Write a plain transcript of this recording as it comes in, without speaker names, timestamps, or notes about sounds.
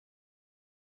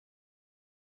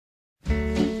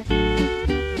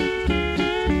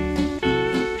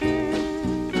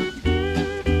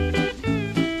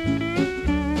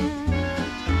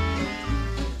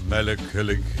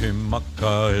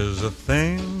Melikilikimaka is a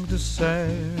thing to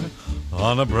say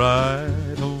on a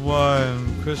bright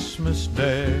Hawaiian Christmas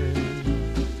day.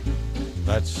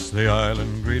 That's the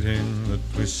island greeting that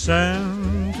we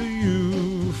send to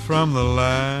you from the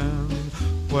land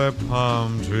where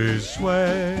palm trees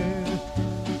sway.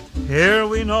 Here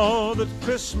we know that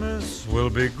Christmas will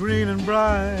be green and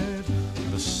bright,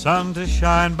 the sun to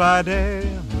shine by day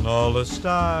and all the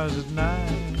stars at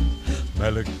night.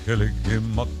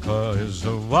 Melikilikimaka is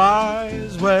a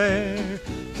wise way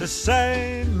to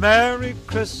say Merry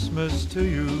Christmas to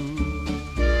you.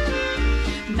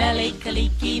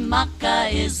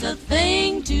 Melikilikimaka is a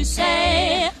thing to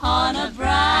say on a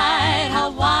bright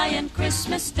Hawaiian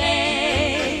Christmas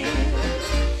day.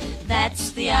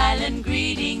 That's the island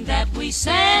greeting that we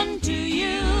send to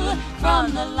you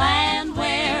from the land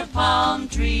where palm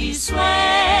trees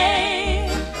sway.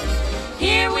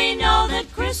 Here we know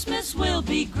that Christmas will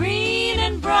be green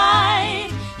and bright,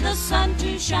 the sun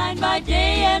to shine by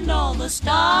day and all the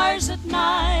stars at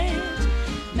night.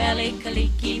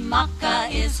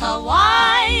 Melikilikimaka is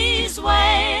Hawaii's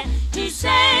way to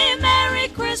say Merry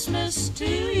Christmas to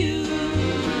you.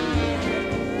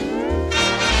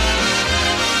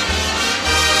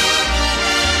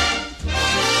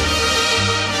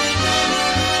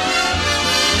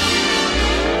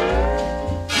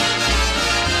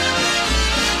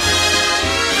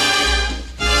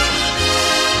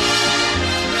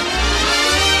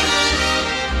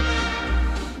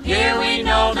 Here we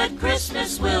know that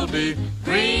Christmas will be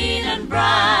green and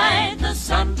bright, the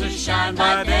sun to shine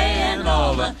by day and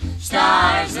all the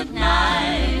stars at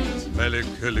night.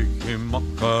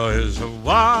 Melikilikimaka is a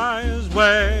wise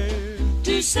way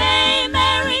to say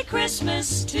Merry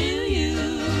Christmas to you.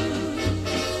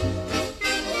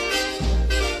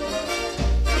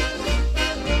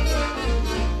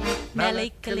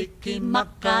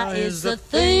 Melikilikimaka is a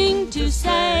thing to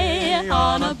say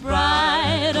on a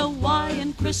bright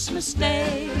Hawaiian Christmas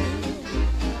day.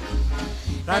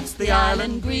 That's the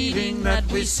island greeting that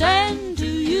we send to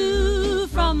you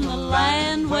from the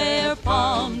land where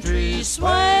palm trees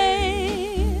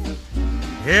sway.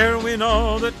 Here we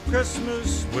know that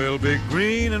Christmas will be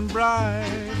green and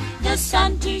bright, the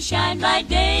sun to shine by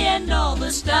day and all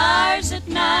the stars at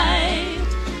night.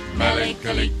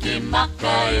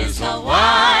 Melikilikimaka is a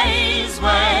wise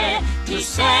way to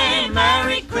say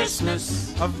Merry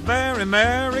Christmas. A very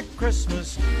Merry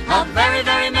Christmas. A very,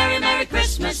 very Merry, Merry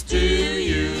Christmas to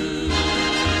you.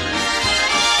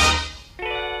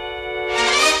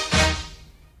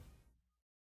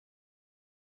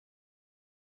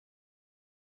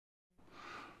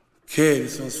 Okay,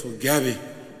 this one's for Gabby.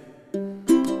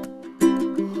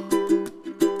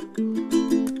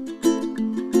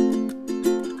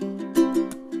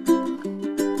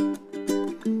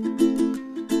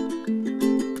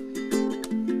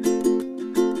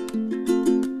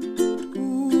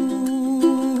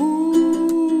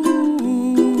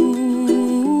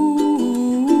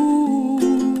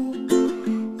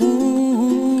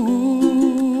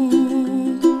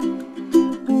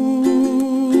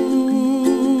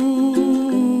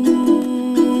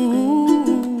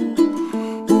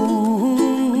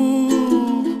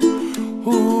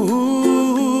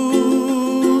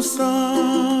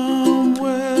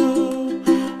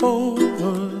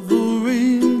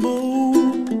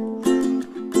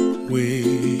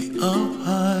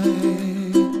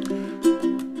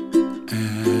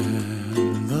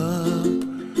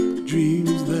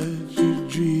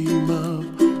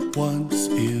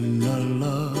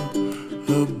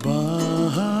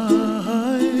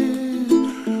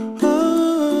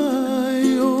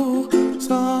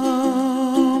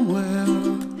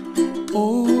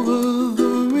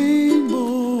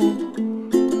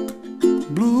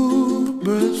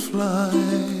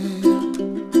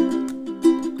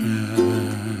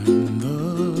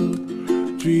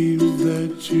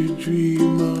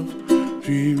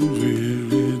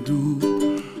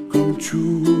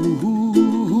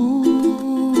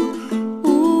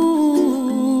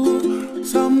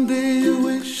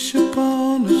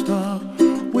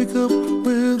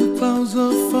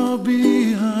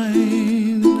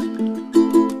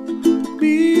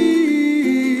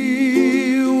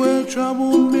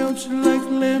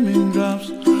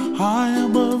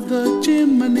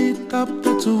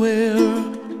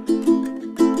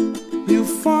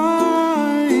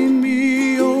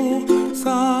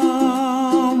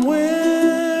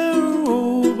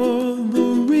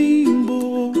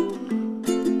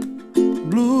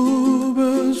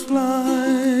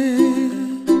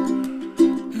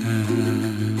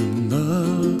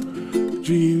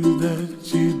 Dreams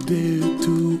that you dare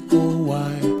to, oh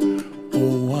why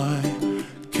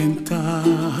can't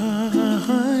I?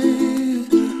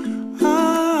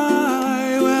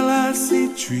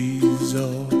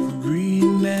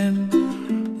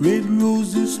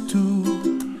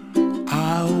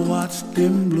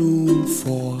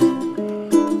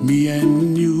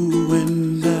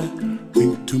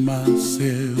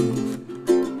 myself,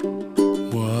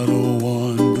 what a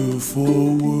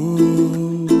wonderful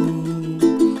world.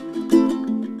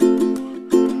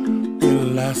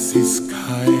 Well, I see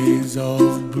skies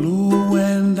of blue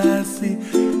and I see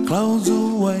clouds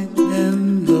of white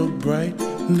and the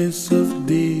brightness of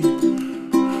day.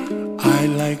 I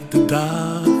like the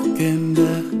dark and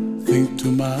I think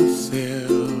to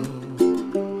myself,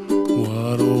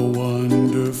 what a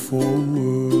wonderful world.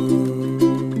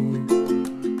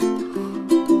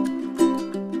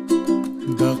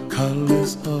 The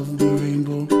colors of the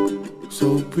rainbow,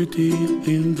 so pretty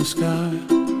in the sky,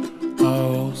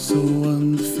 are also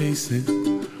on the faces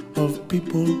of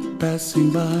people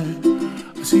passing by.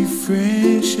 I see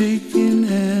friends shaking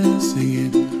hands,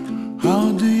 singing,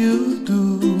 how do you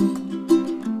do?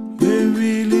 They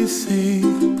really say,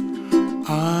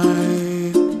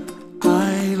 I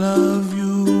love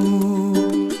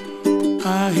you.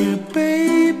 I hear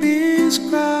babies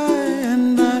cry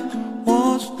and I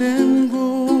watch them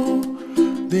grow.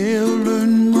 They'll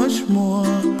learn much more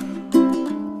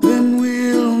than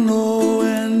we'll know.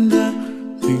 And I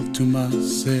think to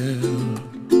myself,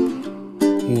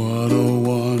 what a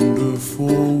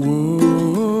wonderful world.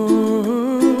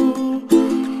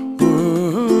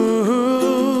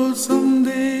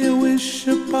 Someday I wish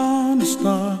upon a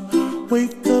star,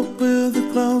 wake up where the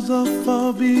clouds are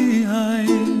far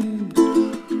behind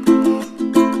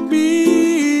me,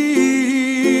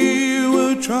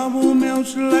 where trouble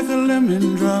melts like a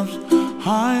lemon drops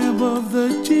high above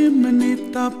the chimney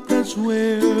top. That's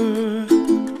where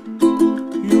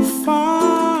you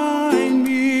find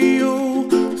me, oh,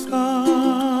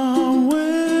 somewhere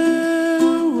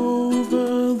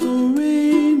over the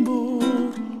rainbow,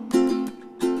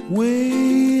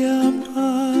 way up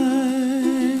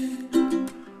high.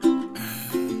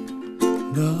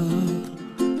 And the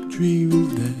dreams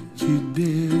that you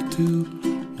dare to,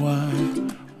 why,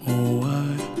 oh, why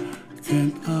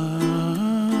can't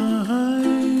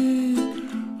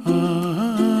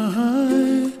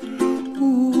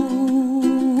ooh,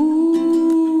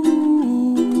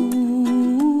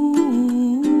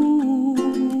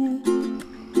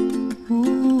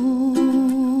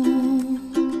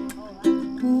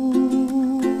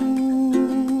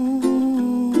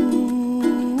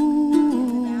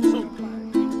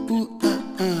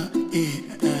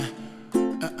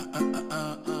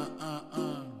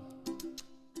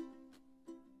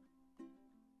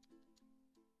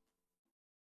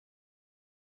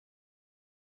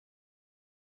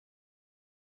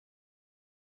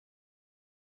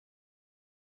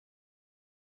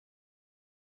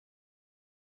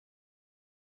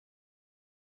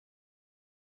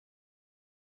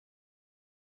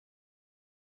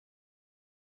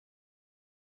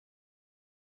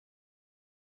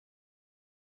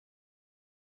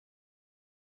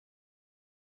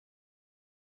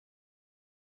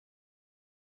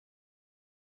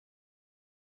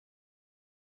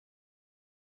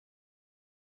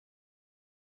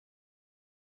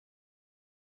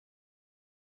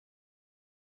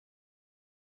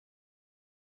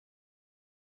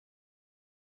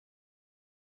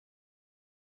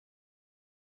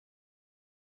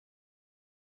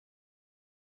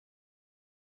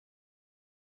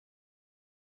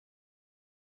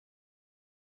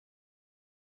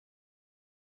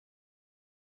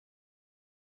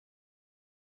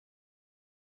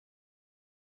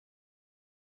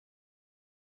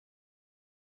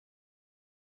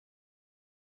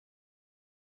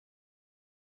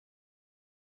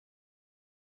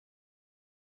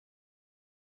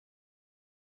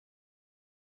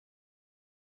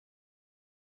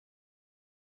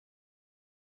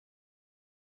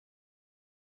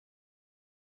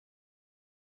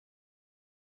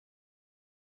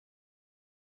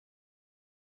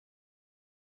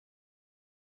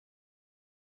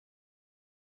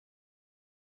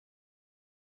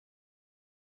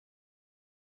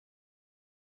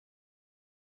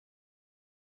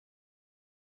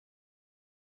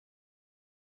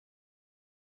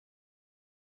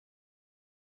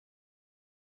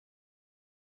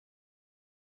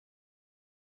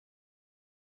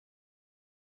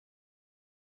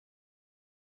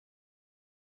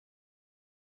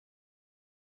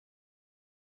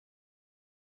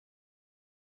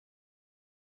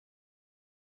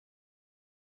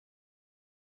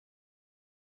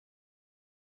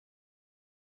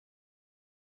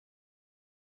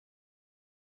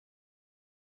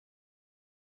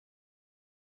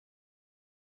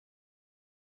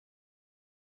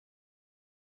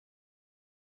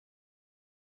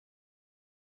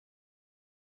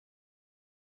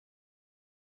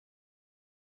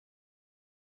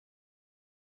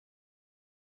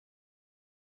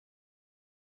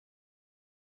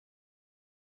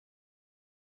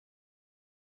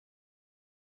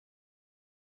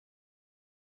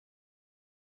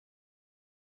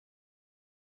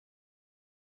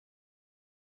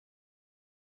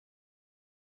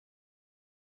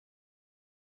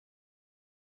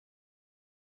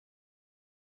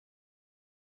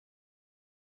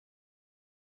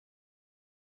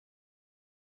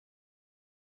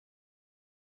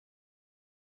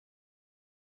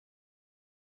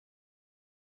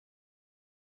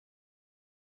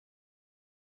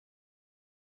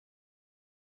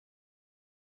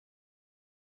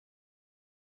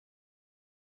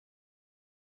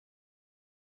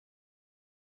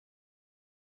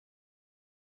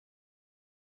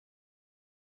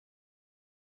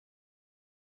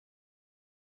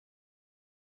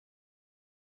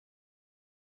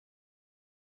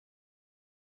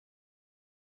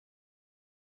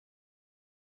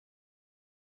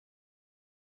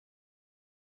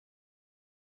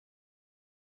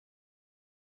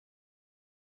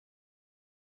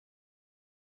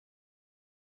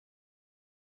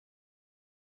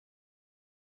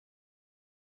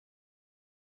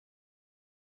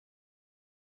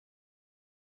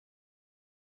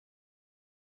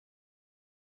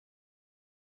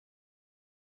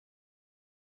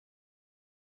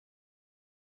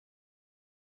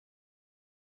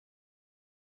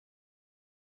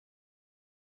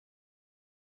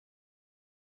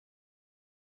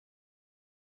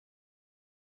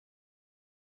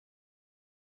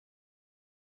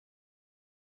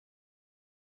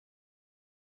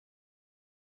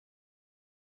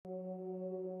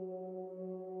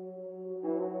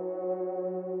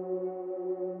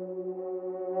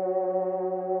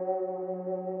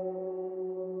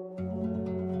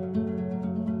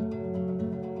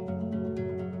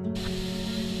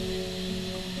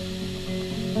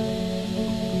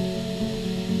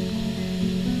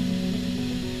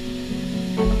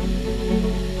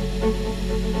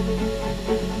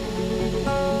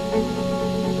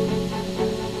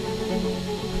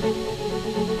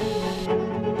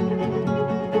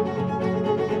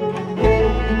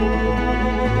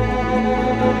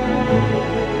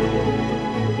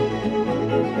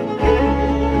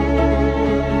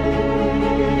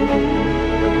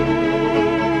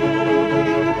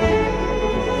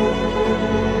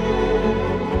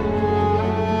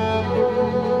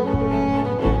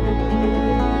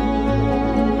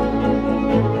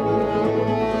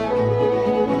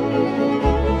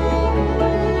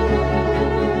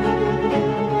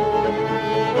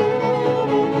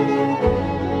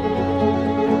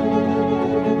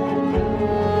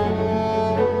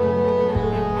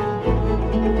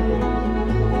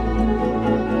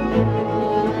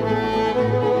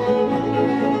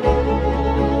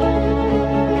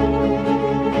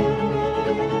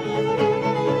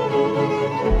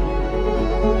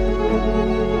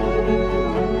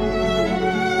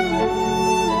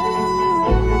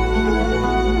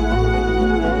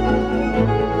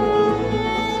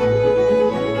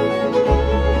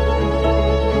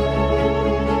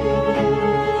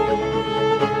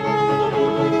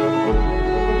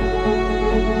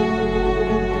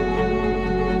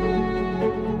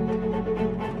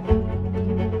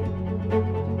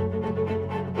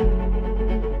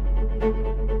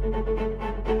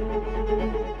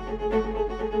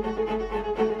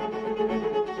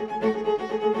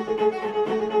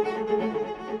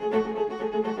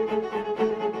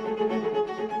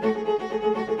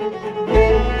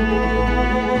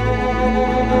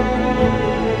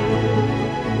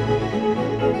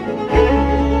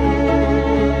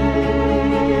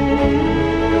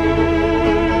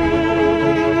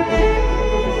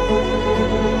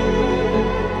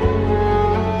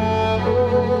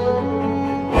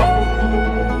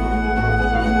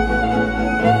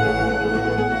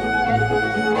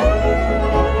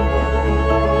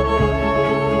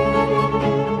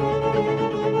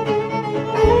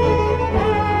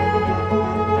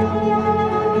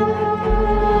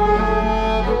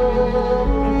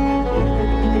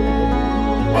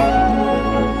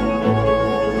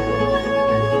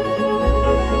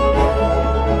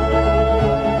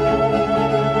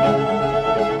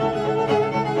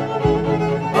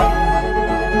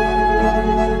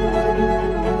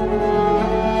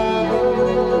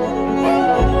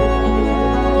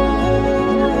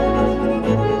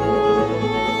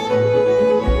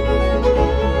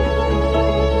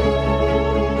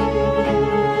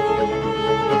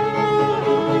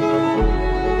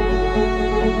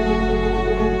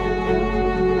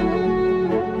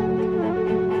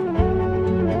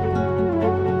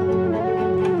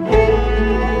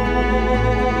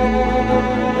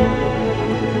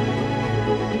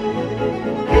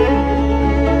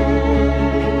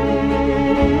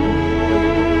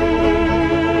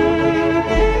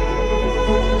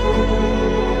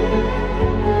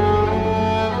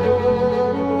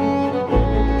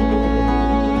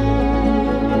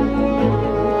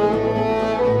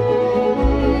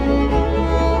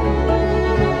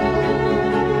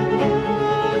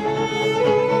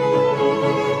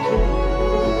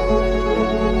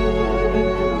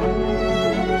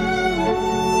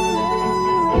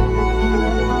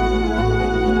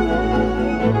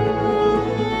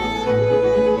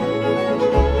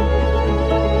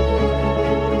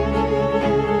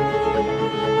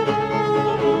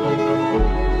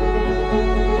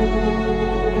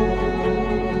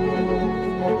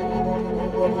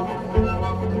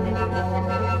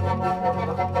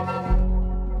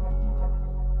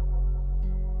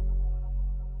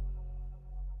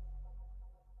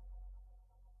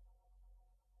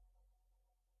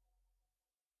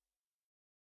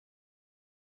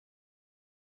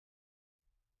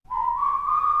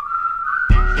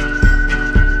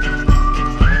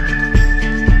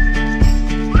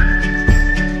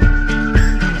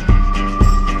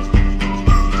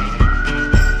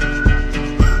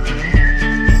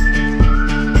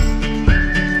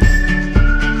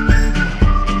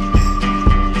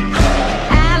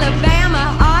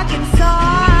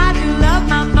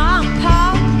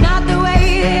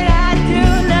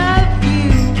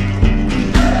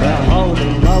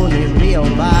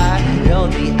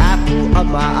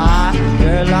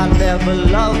 never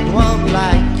loved one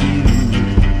like you.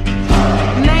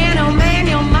 Man, oh man,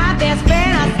 you're my best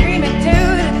friend. I scream it to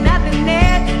the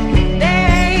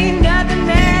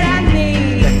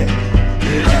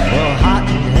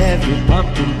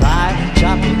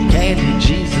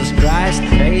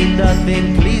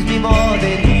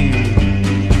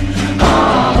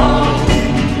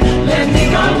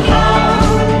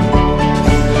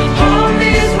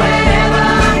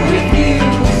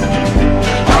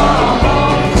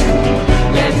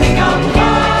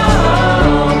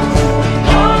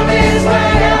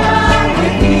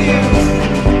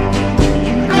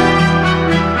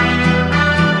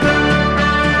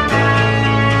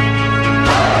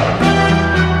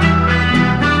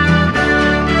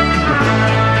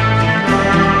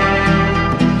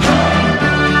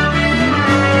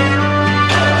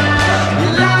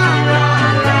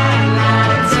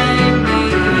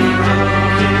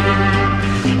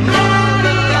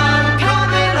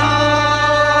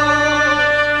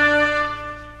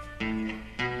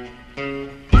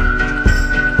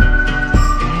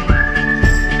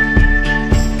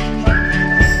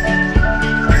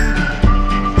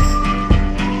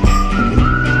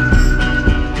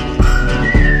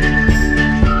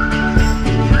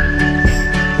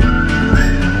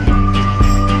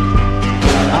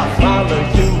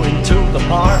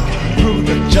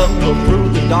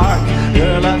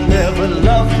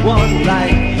one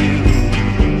like you.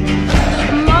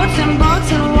 Boats and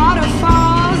boats and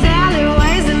waterfalls,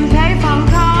 alleyways and payphone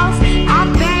calls.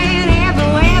 I've been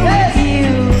everywhere with you.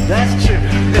 That's true.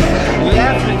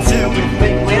 Laughing till we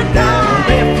think we're down,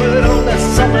 barefoot on the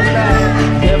summer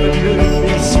night. Never could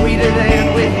be sweeter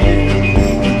than with you.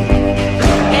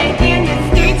 And in the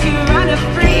streets you run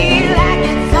free like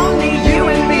it's only you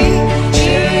and me.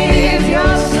 If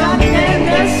you're something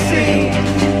to see,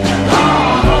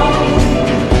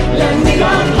 let me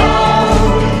go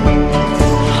home.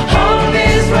 Home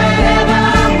is wherever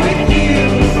I'm with you.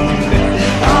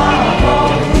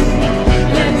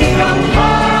 Let me go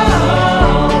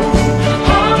home.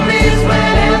 Home is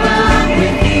wherever I'm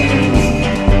with you.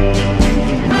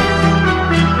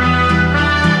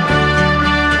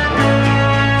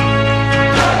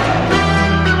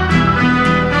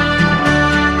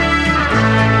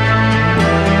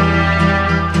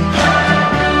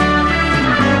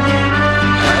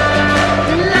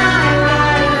 La la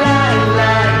la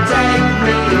la, take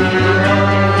me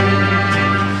home.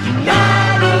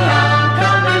 Daddy, I'm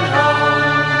coming home.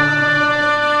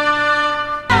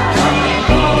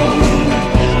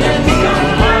 Let me go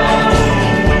home.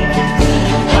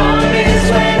 Home is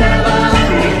wherever I'm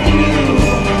with you.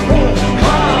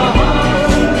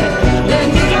 Let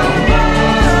me go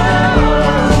home.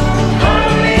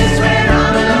 Home is where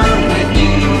I'm alone with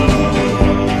you.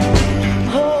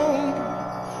 Home,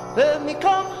 let me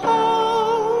call